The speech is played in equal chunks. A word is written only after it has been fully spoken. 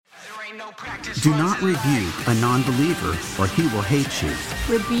Do not rebuke a non-believer, or he will hate you.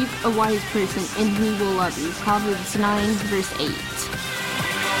 Rebuke a wise person, and he will love you. Proverbs 9, verse 8.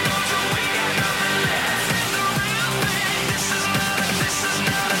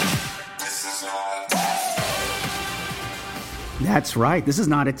 That's right. This is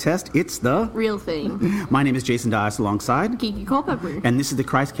not a test. It's the real thing. My name is Jason Dias alongside Kiki Culpepper. And this is the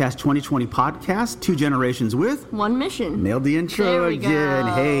Christcast 2020 podcast, 2 generations with one mission. Nailed the intro there we again.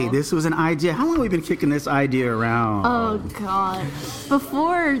 Go. Hey, this was an idea. How long have we been kicking this idea around? Oh, God.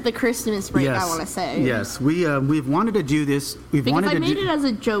 Before the Christmas break, yes. I want to say. Yes, we've wanted to do this. Because I made it as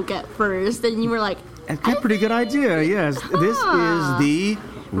a joke at first, and you were like, that's a pretty good idea, yes. This is the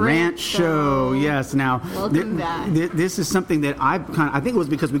Rant Show. Yes. Now, welcome back. This is something that I think it was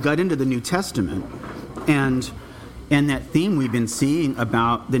because we got into the New Testament, and that theme we've been seeing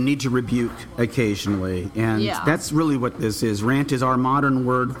about the need to rebuke occasionally, and that's really what this is. Rant is our modern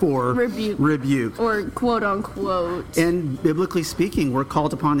word for rebuke, or quote unquote. And biblically speaking, we're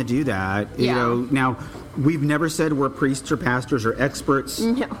called upon to do that. Yeah. You know, now. We've never said we're priests or pastors or experts.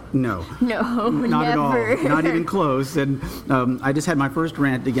 No, not never. at all. Not even close. And I just had my first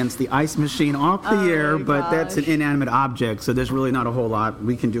rant against the ice machine off the air, but that's an inanimate object, so there's really not a whole lot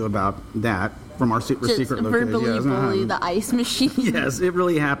we can do about that from our secret location. Verbally bully the ice machine. Yes, it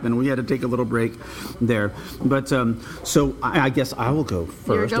really happened. We had to take a little break there. But so I guess I will go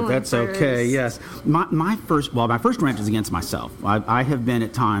first, if that's first. Okay. Yes. My first rant is against myself. I have been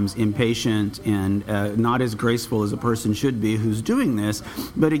at times impatient and not as graceful as a person should be who's doing this.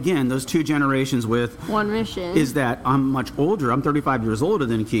 But again, those 2 generations with one mission is that I'm much older. I'm 35 years older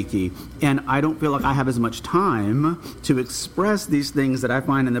than Kiki, and I don't feel like I have as much time to express these things that I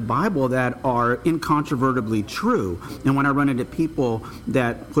find in the Bible that are incontrovertibly true. And when I run into people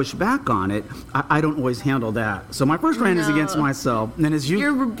that push back on it, I don't always handle that. So my first rant is against myself. And then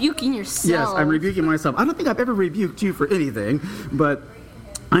you're rebuking yourself. Yes, I'm rebuking myself. I don't think I've ever rebuked you for anything, but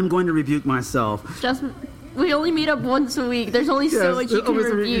I'm going to rebuke myself. We only meet up once a week. There's only so much you can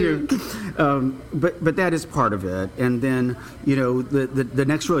rebuke. But that is part of it. And then, the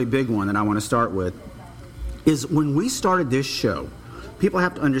next really big one that I want to start with is when we started this show, people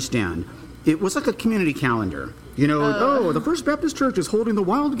have to understand, it was like a community calendar. The First Baptist Church is holding the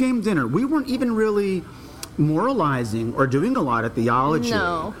Wild Game Dinner. We weren't even really moralizing or doing a lot of theology.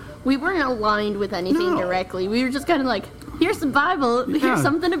 No. We weren't aligned with anything directly. We were just kind of like, here's the Bible, here's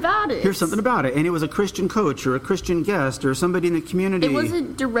something about it. Here's something about it. And it was a Christian coach or a Christian guest or somebody in the community. It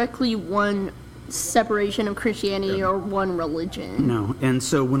wasn't directly one separation of Christianity or one religion. No. And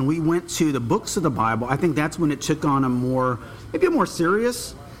so when we went to the books of the Bible, I think that's when it took on maybe a more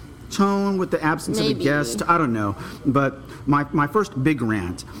serious tone with the absence of a guest. I don't know. But my first big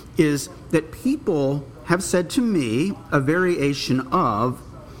rant is that people have said to me a variation of,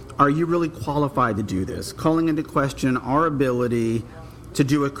 are you really qualified to do this? Calling into question our ability to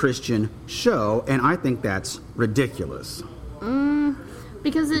do a Christian show, and I think that's ridiculous.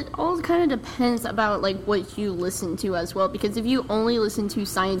 Because it all kind of depends about what you listen to as well. Because if you only listen to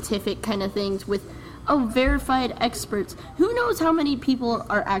scientific kind of things with verified experts, who knows how many people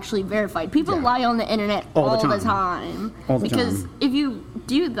are actually verified? People lie on the internet all the time. Because if you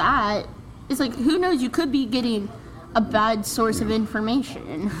do that, it's like, who knows, you could be getting a bad source of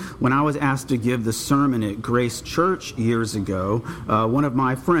information. When I was asked to give the sermon at Grace Church years ago, one of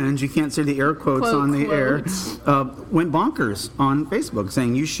my friends, you can't say the air quotes on the air, went bonkers on Facebook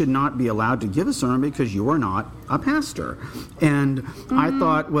saying you should not be allowed to give a sermon because you are not a pastor. And I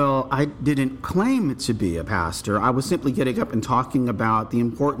thought, well, I didn't claim to be a pastor. I was simply getting up and talking about the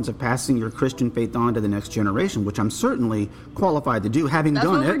importance of passing your Christian faith on to the next generation, which I'm certainly qualified to do, having done it.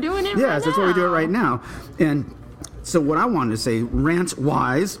 That's what we're doing it yes, right that's now. what we do it right now. And so what I wanted to say,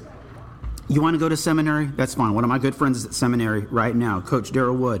 rant-wise, you want to go to seminary? That's fine. One of my good friends is at seminary right now, Coach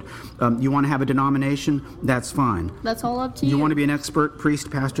Darrell Wood. You want to have a denomination? That's fine. That's all up to you. You want to be an expert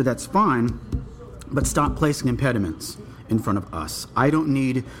priest, pastor? That's fine. But stop placing impediments in front of us. I don't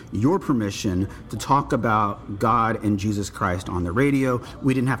need your permission to talk about God and Jesus Christ on the radio.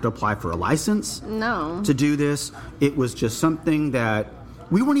 We didn't have to apply for a license to do this. It was just something that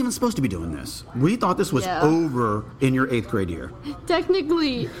we weren't even supposed to be doing this. We thought this was over in your 8th grade year.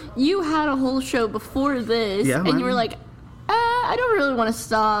 Technically, you had a whole show before this, and you were like, I don't really want to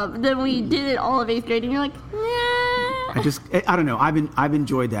stop. Then we did it all of 8th grade, and you're like, nah. I don't know. I've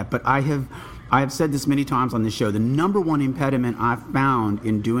enjoyed that, but I have said this many times on the show. The number one impediment I've found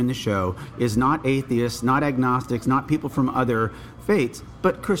in doing the show is not atheists, not agnostics, not people from other faiths,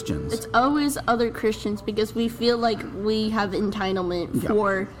 but Christians. It's always other Christians because we feel like we have entitlement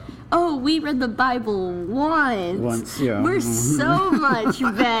for oh, we read the Bible once. Yeah. We're so much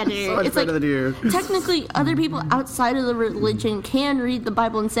better. So much it's better like, than you. Technically, other people outside of the religion can read the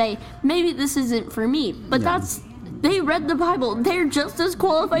Bible and say, maybe this isn't for me. But they read the Bible. They're just as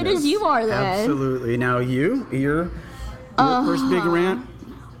qualified as you are then. Absolutely. Now your first big rant?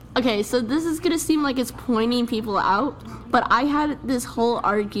 Okay, so this is going to seem like it's pointing people out, but I had this whole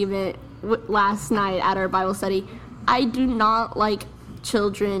argument last night at our Bible study. I do not like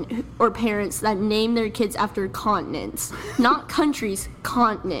children or parents that name their kids after continents. Not countries,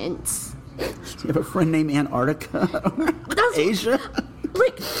 continents. Do you have a friend named Antarctica? Asia?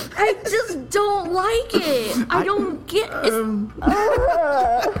 Like, I just don't like it. I don't get it.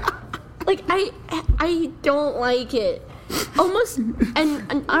 Like, I don't like it. Almost,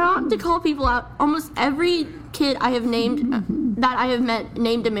 and I don't have to call people out, almost every kid I have named, that I have met,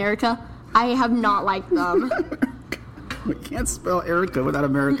 named America, I have not liked them. We can't spell Erica without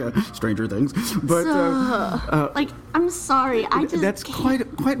America. Stranger Things. But like, I'm sorry. That's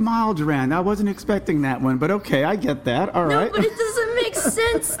quite mild, Rand. I wasn't expecting that one, but okay, I get that. All right. No, but it doesn't make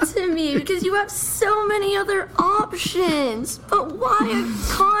sense to me because you have so many other options. But why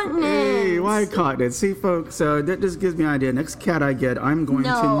a continent? Hey, why a continent? See, folks, that just gives me an idea. Next cat I get, I'm going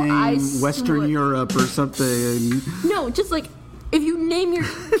to name Western Europe or something. No, just like, if you name your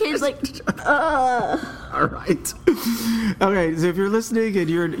kids like, All right. Okay, so if you're listening and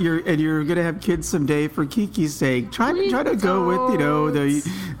you're gonna have kids someday, for Kiki's sake, try to go with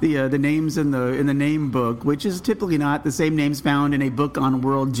the names in the name book, which is typically not the same names found in a book on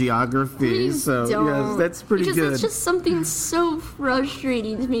world geography. Please so don't. Yes, that's pretty good. Because it's just something so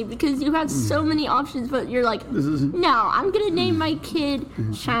frustrating to me because you have so many options, but you're like, no, I'm gonna name my kid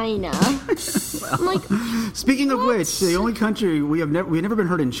China. I'm like, speaking of which, the only country we've never been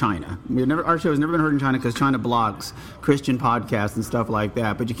heard in China. Our show has never been heard in China because China blocks Christian podcasts and stuff like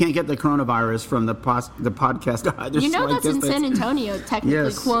that. But you can't get the coronavirus from the podcast either. You know, that's in San Antonio, technically,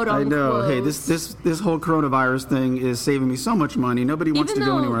 yes, quote unquote. I know. Hey, this whole coronavirus thing is saving me so much money. Nobody wants to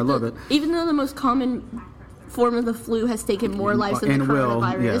go anywhere. I love it. Even though the most common form of the flu has taken more lives than the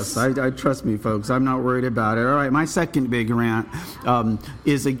coronavirus. Yes, I trust me, folks. I'm not worried about it. All right, my second big rant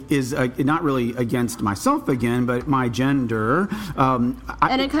is not really against myself again, but my gender. And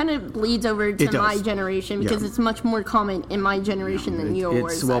it kind of bleeds over to my generation because it's much more common in my generation than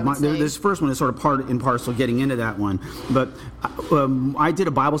yours. This first one is sort of part and parcel getting into that one. But I did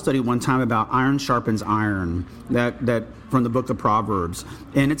a Bible study one time about iron sharpens iron. That from the book of Proverbs.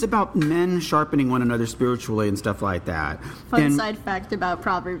 And it's about men sharpening one another spiritually and stuff like that. Fun side fact about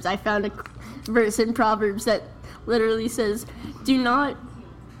Proverbs. I found a verse in Proverbs that literally says, I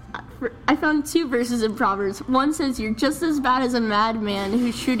found two verses in Proverbs. One says, you're just as bad as a madman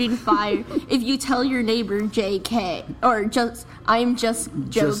who's shooting fire if you tell your neighbor JK. Or I'm just joking.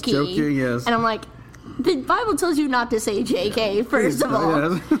 Just joking, yes. And I'm like, the Bible tells you not to say JK, first of all.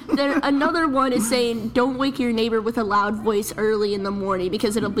 Then another one is saying, don't wake your neighbor with a loud voice early in the morning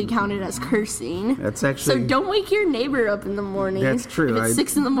because it'll be counted as cursing. That's actually... So don't wake your neighbor up in the morning. That's true. If it's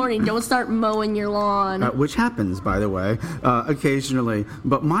 6 in the morning, don't start mowing your lawn. Which happens, by the way, occasionally.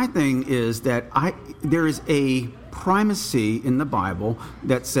 But my thing is that there is a primacy in the Bible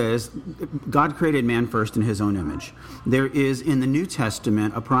that says God created man first in his own image. There is in the New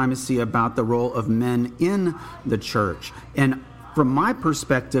Testament a primacy about the role of men in the church. And from my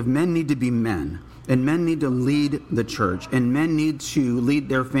perspective, men need to be men. And men need to lead the church. And men need to lead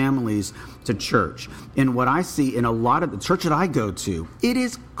their families to church. And what I see in a lot of the church that I go to, it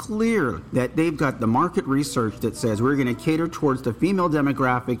is clear that they've got the market research that says we're going to cater towards the female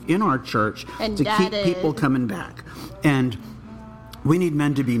demographic in our church to keep people coming back. And we need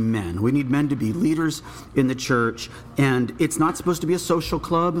men to be men. We need men to be leaders in the church. And it's not supposed to be a social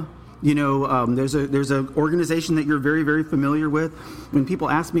club. You know, there's an organization that you're very, very familiar with. When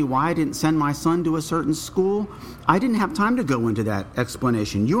people ask me why I didn't send my son to a certain school, I didn't have time to go into that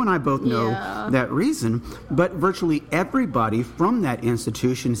explanation. You and I both know that reason. But virtually everybody from that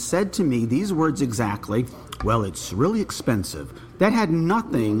institution said to me these words exactly, well, it's really expensive. That had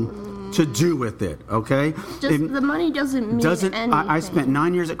nothing to do with it, okay? The money doesn't mean anything. I spent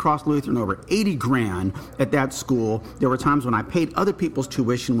 9 years at Cross Lutheran, over $80,000 at that school. There were times when I paid other people's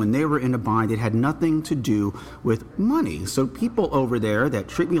tuition when they were in a bind. It had nothing to do with money. So people over there that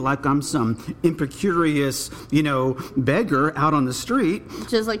treat me like I'm some impecunious, beggar out on the street.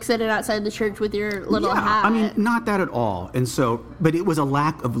 Just like sitting outside the church with your little hat. I mean, not that at all. And so, but it was a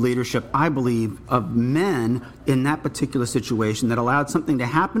lack of leadership, I believe, of men in that particular situation that allowed something to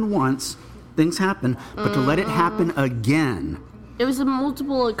happen once, things happen, but to let it happen again It was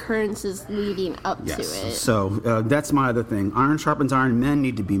multiple occurrences leading up to it. So that's my other thing. Iron sharpens iron. Men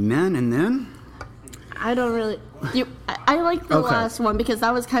need to be men, and then? I don't really... I like the last one because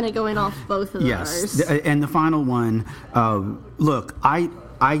that was kind of going off both of ours. Yes, and the final one, look,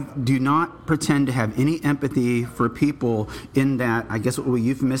 I do not pretend to have any empathy for people in that, I guess what we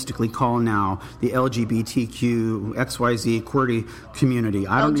euphemistically call now, the LGBTQ, XYZ, QWERTY community.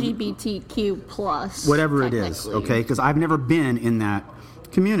 LGBTQ plus. Whatever it is, okay? Because I've never been in that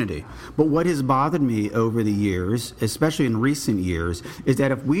community. But what has bothered me over the years, especially in recent years, is that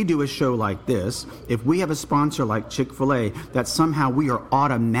if we do a show like this, if we have a sponsor like Chick-fil-A, that somehow we are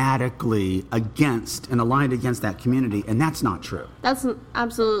automatically against and aligned against that community, and that's not true. That's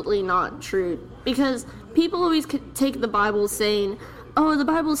absolutely not true. Because people always take the Bible saying, oh, the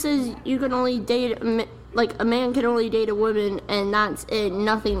Bible says you can only date, like a man can only date a woman, and that's it,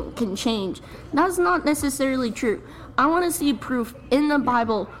 nothing can change. That's not necessarily true. I want to see proof in the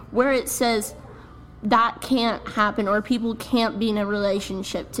Bible where it says that can't happen or people can't be in a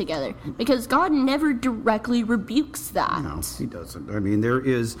relationship together, because God never directly rebukes that. No, he doesn't. I mean,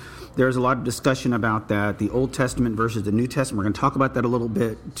 there's a lot of discussion about that, the Old Testament versus the New Testament. We're going to talk about that a little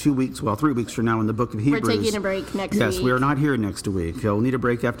bit 3 weeks from now in the book of Hebrews. We're taking a break next week. Yes, we are not here next week. We'll need a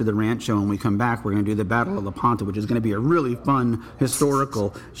break after the Rant Show. When we come back, we're going to do the Battle of Lepanto, which is going to be a really fun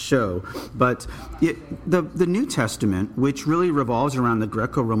historical show. But the New Testament, which really revolves around the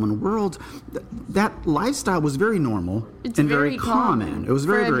Greco-Roman world, that lifestyle was very normal and very common. It was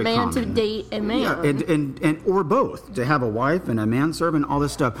very, very common. For a man to date a man. Yeah, and or both, to have a wife and a manservant, all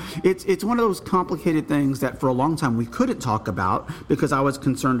this stuff. It's one of those complicated things that for a long time we couldn't talk about because I was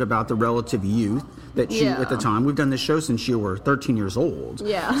concerned about the relative youth that you, at the time, we've done this show since you were 13 years old.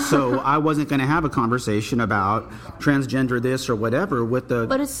 Yeah. So I wasn't going to have a conversation about transgender this or whatever with the...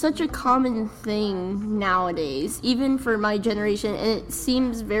 But it's such a common thing nowadays, even for my generation, and it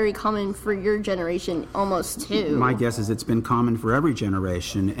seems very common for your generation almost too. My guess is it's been common for every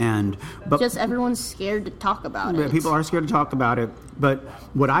generation, but just everyone's scared to talk about it. People are scared to talk about it, but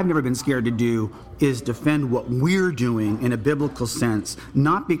what I've never been scared to do is defend what we're doing in a biblical sense,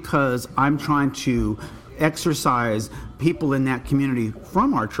 not because I'm trying to exercise people in that community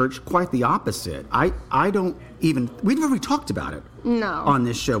from our church. Quite the opposite. We've never really talked about it. No. On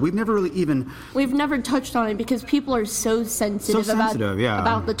this show. We've never touched on it because people are so sensitive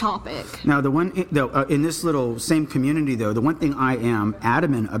about the topic. Now, in this little same community, though, the one thing I am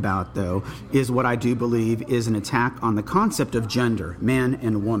adamant about, though, is what I do believe is an attack on the concept of gender, man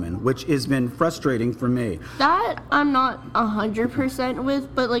and woman, which has been frustrating for me. That I'm not 100%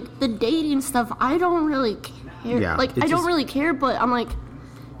 with, but like the dating stuff, I don't really care. Yeah, I don't really care, but I'm like,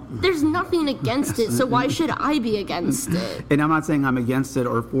 there's nothing against it, so why should I be against it? And I'm not saying I'm against it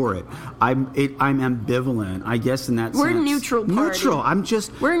or for it. I'm ambivalent, I guess, in that sense. We're a neutral party.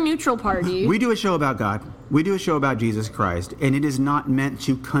 We're a neutral party. We do a show about God. We do a show about Jesus Christ, and it is not meant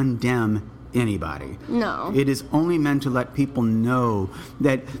to condemn anybody. No. It is only meant to let people know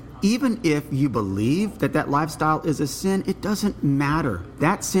that even if you believe that lifestyle is a sin, it doesn't matter.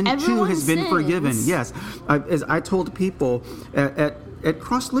 That sin too has been forgiven. Yes. As I told people at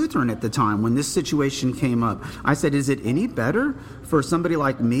Cross Lutheran at the time when this situation came up, I said, is it any better for somebody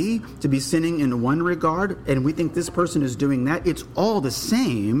like me to be sinning in one regard and we think this person is doing that? It's all the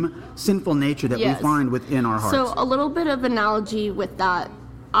same sinful nature that we find within our hearts. So a little bit of analogy with that.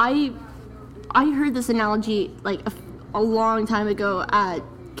 I heard this analogy like a long time ago at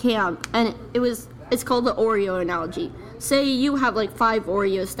camp, and it's called the Oreo analogy. Say you have like 5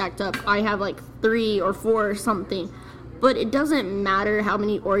 Oreos stacked up, I have like 3 or 4 or something, but it doesn't matter how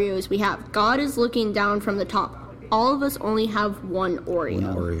many Oreos we have. God is looking down from the top. All of us only have 1 Oreo.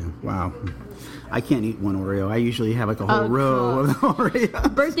 1 Oreo. Wow. I can't eat 1 Oreo. I usually have like a whole row of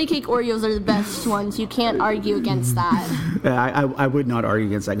Oreos. Birthday cake Oreos are the best ones. You can't argue against that. I would not argue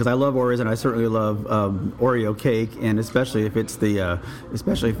against that because I love Oreos and I certainly love Oreo cake, and especially if it's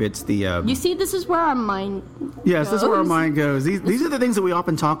the You see, this is where our mind goes. Yes, this is where our mind goes. These are the things that we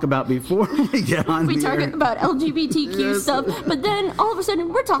often talk about before we get on. We talk about LGBTQ stuff, but then all of a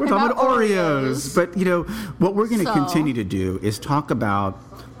sudden we're talking about Oreos. But what we're going to continue to do is talk about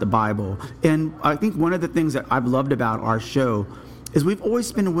the Bible. And I think one of the things that I've loved about our show is we've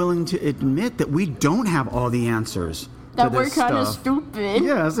always been willing to admit that we don't have all the answers. That we're kind of stupid.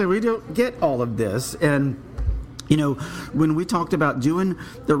 Yeah, so we don't get all of this. And, when we talked about doing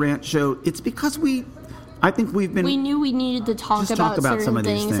the Rant Show, it's because we knew we needed to talk about certain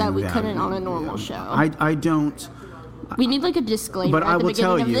things that we couldn't on a normal show. I don't... We need like a disclaimer at the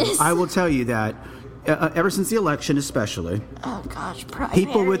beginning of this. I will tell you that ever since the election, especially, oh gosh, primaries.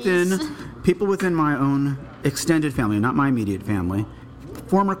 people within people within my own extended family, not my immediate family,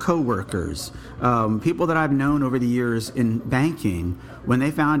 former co-workers, people that I've known over the years in banking, when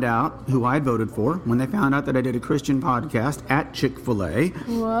they found out who I had voted for, when they found out that I did a Christian podcast at Chick-fil-A,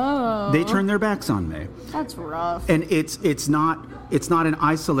 Whoa. they turned their backs on me. That's rough. And it's not an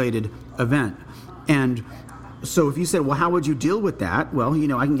isolated event. And so if you said, well, how would you deal with that? Well,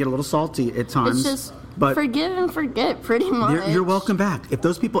 I can get a little salty at times. It's just but forgive and forget, pretty much. You're welcome back. If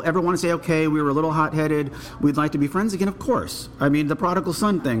those people ever want to say, okay, we were a little hot-headed, we'd like to be friends again, of course. I mean, the prodigal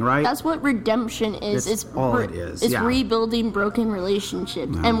son thing, right? That's what redemption is. It's all it is. It's rebuilding broken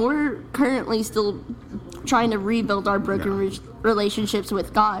relationships. No. And we're currently still trying to rebuild our broken relationships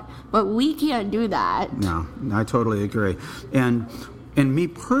with God. But we can't do that. No, I totally agree. And me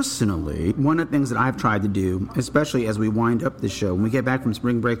personally, one of the things that I've tried to do, especially as we wind up the show, when we get back from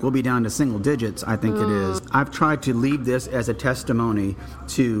spring break, we'll be down to single digits, I think it is. I've tried to leave this as a testimony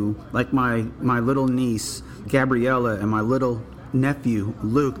to, like, my little niece, Gabriella, and my little nephew,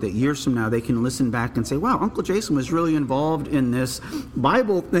 Luke, that years from now they can listen back and say, wow, Uncle Jason was really involved in this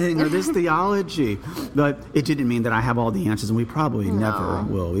Bible thing or this theology. But it didn't mean that I have all the answers, and we probably never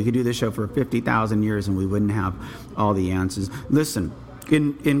will. We could do this show for 50,000 years and we wouldn't have all the answers. Listen,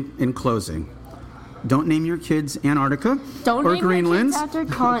 in closing, don't name your kids Antarctica or Greenland. Don't name your kids after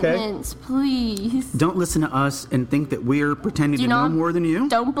continents, please. Don't listen to us and think that we're pretending to know more than you.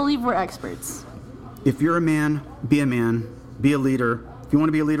 Don't believe we're experts. If you're a man, be a man. Be a leader. If you want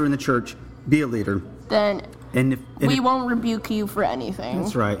to be a leader in the church, be a leader. Then we won't rebuke you for anything.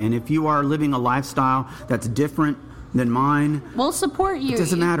 That's right. And if you are living a lifestyle that's different than mine, we'll support you. It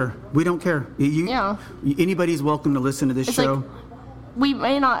doesn't matter. We don't care. Anybody's welcome to listen to this show. Like, we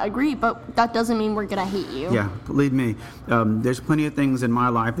may not agree, but that doesn't mean we're going to hate you. Yeah, believe me. There's plenty of things in my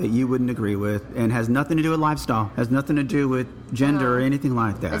life that you wouldn't agree with, and has nothing to do with lifestyle, has nothing to do with gender or anything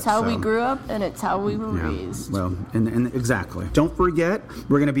like that. It's how we grew up, and it's how we were raised. Well, and exactly. Don't forget,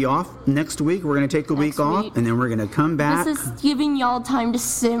 we're going to be off next week. We're going to take a week off, and then we're going to come back. This is giving y'all time to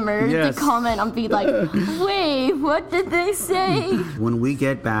simmer, to comment, and be like, wait, what did they say? When we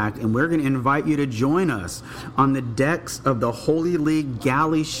get back, and we're going to invite you to join us on the decks of the Holy League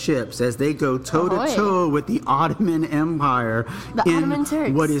galley ships as they go toe-to-toe with the Ottoman Empire Ottoman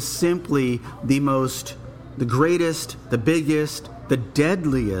Turks. What is simply the greatest, the biggest, the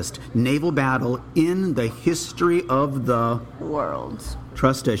deadliest naval battle in the history of the world.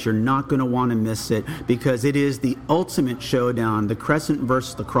 Trust us, you're not going to want to miss it, because it is the ultimate showdown, the crescent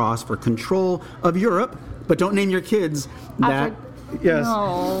versus the cross for control of Europe. But don't name your kids that. Yes,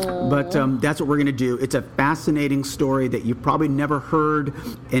 no. But that's what we're going to do. It's a fascinating story that you've probably never heard,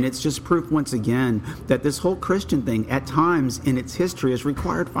 and it's just proof once again that this whole Christian thing at times in its history has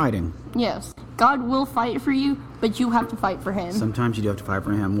required fighting. Yes, God will fight for you, but you have to fight for Him. Sometimes you do have to fight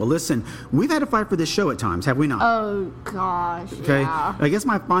for Him. Well, listen, we've had to fight for this show at times, have we not? Oh, gosh, okay. Yeah. I guess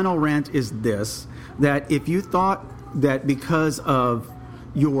my final rant is this, that if you thought that because of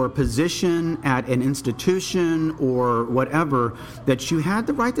your position at an institution or whatever, that you had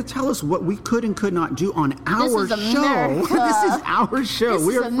the right to tell us what we could and could not do on our show. This is our show.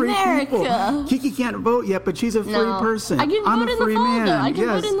 We are free people. Kiki can't vote yet, but she's a free person. I can vote in the fall, though. I can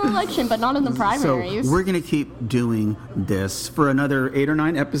vote in the election, but not in the primaries. So we're going to keep doing this for another 8 or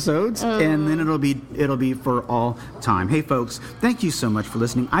 9 episodes, and then it'll be for all time. Hey, folks, thank you so much for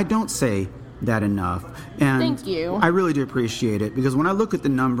listening. I don't say that enough, and thank you. I really do appreciate it, because when I look at the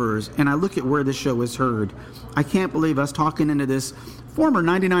numbers and I look at where this show is heard, I can't believe us talking into this former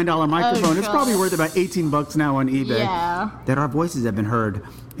 $99 microphone. It's probably worth about $18 now on eBay. Yeah. That our voices have been heard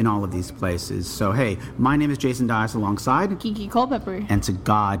in all of these places. So hey, my name is Jason Dias alongside Kiki Culpepper, and to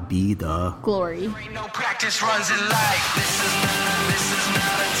God be the glory. No practice runs in life. This is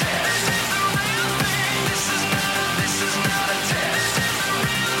not